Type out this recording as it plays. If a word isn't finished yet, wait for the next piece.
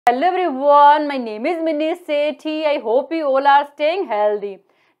Hello everyone, my name is Minnie Sethi. I hope you all are staying healthy.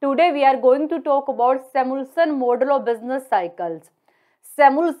 Today we are going to talk about Samuelson model of business cycles.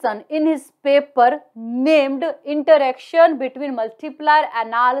 Samuelson in his paper named Interaction between Multiplier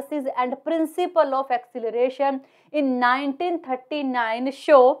Analysis and Principle of Acceleration in 1939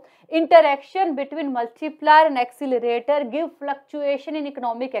 show interaction between multiplier and accelerator give fluctuation in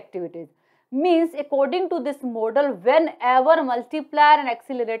economic activities. Means according to this model, whenever multiplier and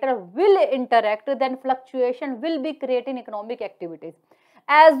accelerator will interact, then fluctuation will be created in economic activities.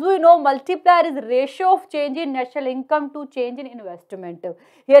 As we know, multiplier is ratio of change in national income to change in investment.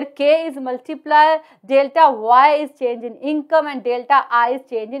 Here K is multiplier, delta Y is change in income and delta I is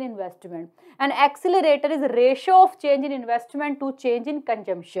change in investment. And accelerator is ratio of change in investment to change in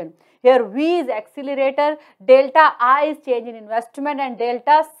consumption. Here V is accelerator, delta I is change in investment and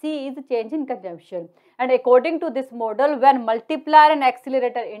delta C is change in consumption. And according to this model, when multiplier and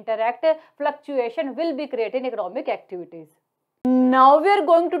accelerator interact, fluctuation will be created in economic activities. Now we are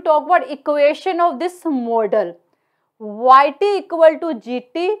going to talk about equation of this model. Yt equal to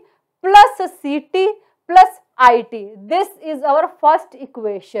Gt plus Ct plus It. This is our first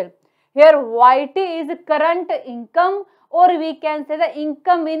equation. Here Yt is current income, or we can say the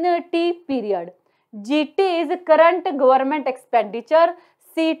income in a T period. Gt is current government expenditure.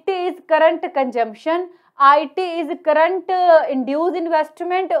 Ct is current consumption. It is current induced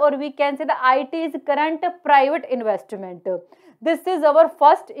investment, or we can say the It is current private investment. This is our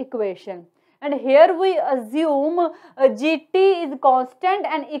first equation. And here we assume Gt is constant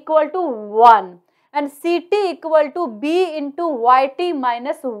and equal to 1. And Ct equal to B into Yt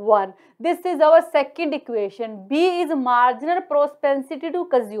minus 1. This is our second equation. B is marginal propensity to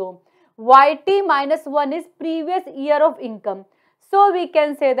consume. Yt minus 1 is previous year of income. So we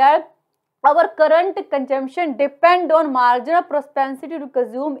can say that our current consumption depend on marginal propensity to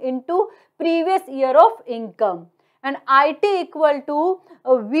consume into previous year of income. And It equal to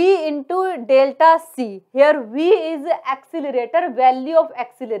V into delta C. Here V is accelerator, value of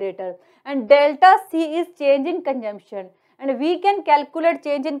accelerator, and delta C is change in consumption. And we can calculate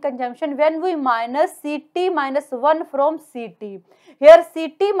change in consumption when we minus Ct minus 1 from Ct. Here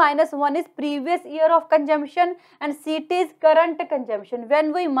Ct minus 1 is previous year of consumption and Ct is current consumption.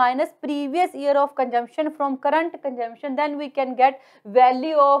 When we minus previous year of consumption from current consumption, then we can get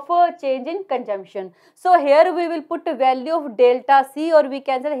value of change in consumption. So here we will put value of delta C, or we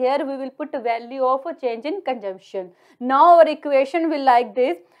can say here we will put value of change in consumption. Now our equation will like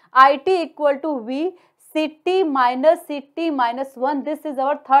this: It equal to V, Ct minus 1. This is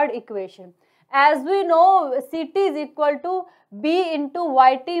our third equation. As we know, Ct is equal to B into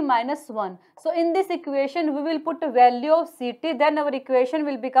Yt minus 1. So in this equation we will put a value of Ct, then our equation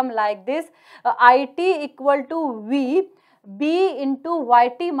will become like this: It equal to V, B into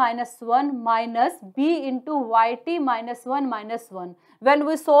Yt minus 1 minus B into Yt minus 1 minus 1. When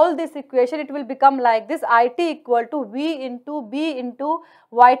we solve this equation, it will become like this: It equal to V into B into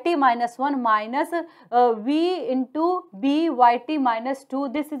Yt minus 1 minus V into B Yt minus 2.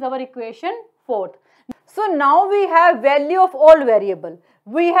 This is our equation 4th. So now we have value of all variable.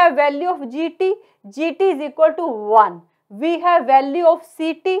 We have value of Gt, Gt is equal to 1. We have value of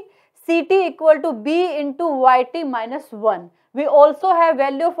Ct, Ct equal to B into Yt minus 1. We also have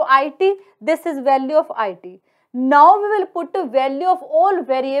value of It, this is value of It. Now we will put a value of all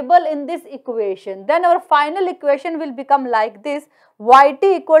variable in this equation. Then our final equation will become like this: Yt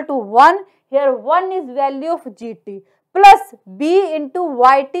equal to 1. Here 1 is value of Gt plus B into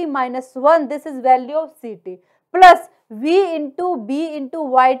Yt minus 1. This is value of Ct plus V into B into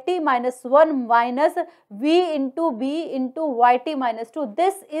Yt minus 1 minus V into B into Yt minus 2.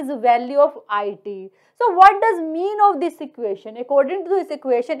 This is value of It. So what does mean of this equation? According to this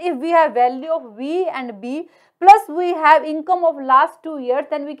equation, if we have value of V and B plus we have income of last 2 years,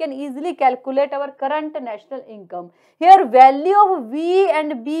 then we can easily calculate our current national income. Here value of V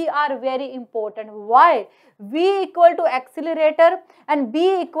and B are very important. Why? V equal to accelerator and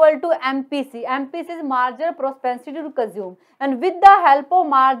B equal to MPC. MPC is marginal propensity to consume, and with the help of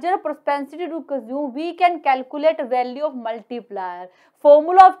marginal propensity to consume, we can calculate value of multiplier.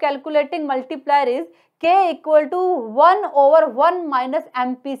 Formula of calculating multiplier is K equal to 1 over 1 minus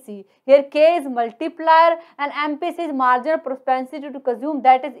MPC. Here K is multiplier and MPC is marginal propensity to consume,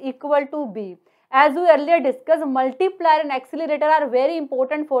 that is equal to B. As we earlier discussed, multiplier and accelerator are very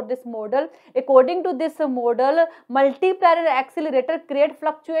important for this model. According to this model, multiplier and accelerator create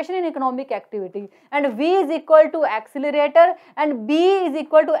fluctuation in economic activity, and V is equal to accelerator and B is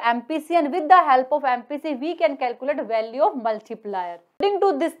equal to MPC, and with the help of MPC we can calculate value of multiplier. According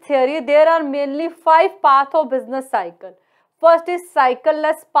to this theory, there are mainly 5 paths of business cycle. First is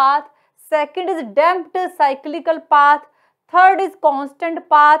cycleless path, second is damped cyclical path, third is constant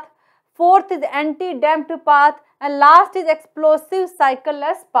path, fourth is anti-damped path, and last is explosive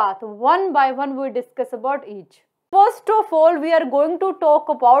cycleless path. One by one we discuss about each. First of all, we are going to talk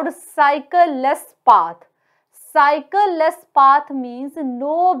about cycleless path. Cycleless path means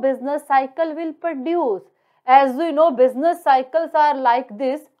no business cycle will produce. As we know, business cycles are like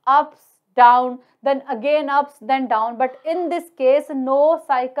this, ups, down, then again ups, then down. But in this case, no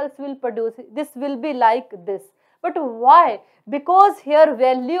cycles will produce. This will be like this. But why? Because here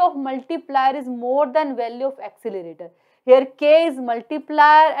value of multiplier is more than value of accelerator. Here K is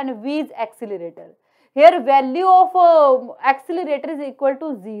multiplier and V is accelerator. Here value of accelerator is equal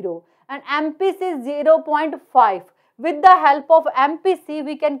to 0 and MPC is 0.5. With the help of MPC,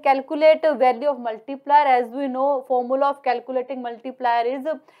 we can calculate a value of multiplier. As we know, formula of calculating multiplier is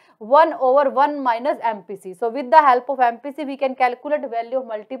 1 over 1 minus MPC. So, with the help of MPC, we can calculate value of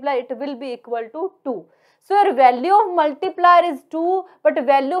multiplier. It will be equal to 2. So, your value of multiplier is 2, but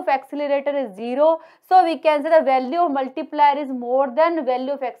value of accelerator is 0. So, we can say the value of multiplier is more than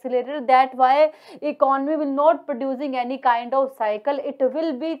value of accelerator. That's why economy will not producing any kind of cycle. It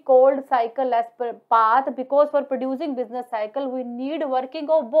will be called cycleless path, because for producing business cycle, we need working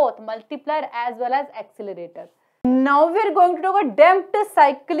of both multiplier as well as accelerator. Now, we are going to talk about damped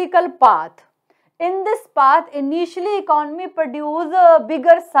cyclical path. In this path, initially economy produce a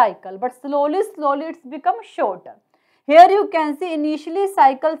bigger cycle, but slowly it's become shorter. Here you can see initially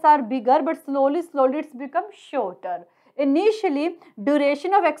cycles are bigger, but slowly it's become shorter. Initially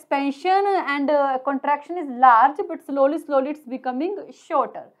duration of expansion and contraction is large, but slowly it's becoming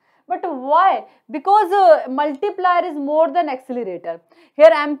shorter. But why? Because multiplier is more than accelerator. Here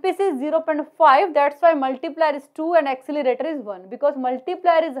MPC is 0.5, that's why multiplier is 2 and accelerator is 1. Because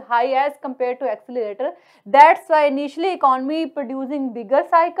multiplier is high as compared to accelerator. That's why initially economy producing bigger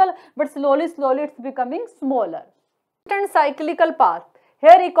cycle, but slowly it's becoming smaller. Constant cyclical path.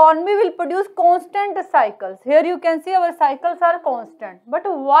 Here economy will produce constant cycles. Here you can see our cycles are constant. But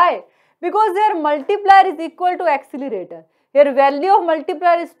why? Because their multiplier is equal to accelerator. Here value of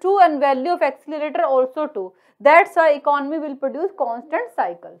multiplier is 2 and value of accelerator also 2. That's why economy will produce constant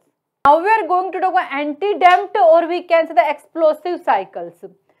cycles. Now we are going to talk about anti-damped, or we can say the explosive cycles.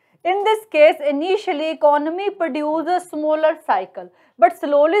 In this case, initially economy produce a smaller cycle, but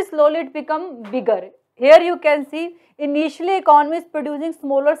slowly it become bigger. Here you can see initially economy is producing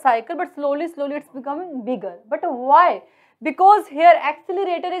smaller cycle, but slowly it's becoming bigger. But why? Because here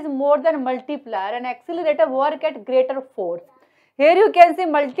accelerator is more than multiplier and accelerator work at greater force. Here you can see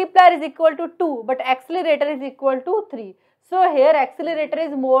multiplier is equal to 2, but accelerator is equal to 3. So here accelerator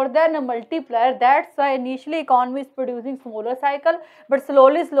is more than a multiplier. That's why initially economy is producing smaller cycle, but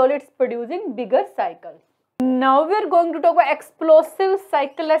slowly it's producing bigger cycles. Now we are going to talk about explosive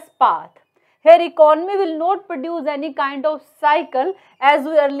cycleless path. Here economy will not produce any kind of cycle as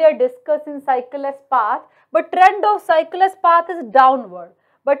we earlier discussed in cycleless path, but trend of cycleless path is downward,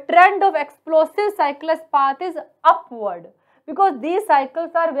 but trend of explosive cycleless path is upward, because these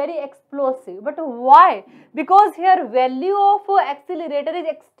cycles are very explosive. But why? Because here value of accelerator is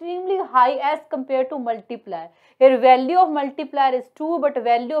extremely high as compared to multiplier. Here value of multiplier is 2, but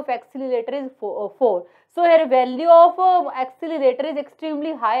value of accelerator is 4. So here value of accelerator is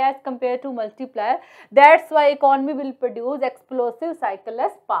extremely high as compared to multiplier. That's why economy will produce explosive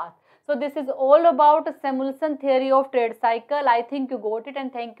cycleless path. So this is all about Samuelson theory of trade cycle. I think you got it,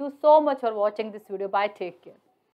 and thank you so much for watching this video. Bye, take care.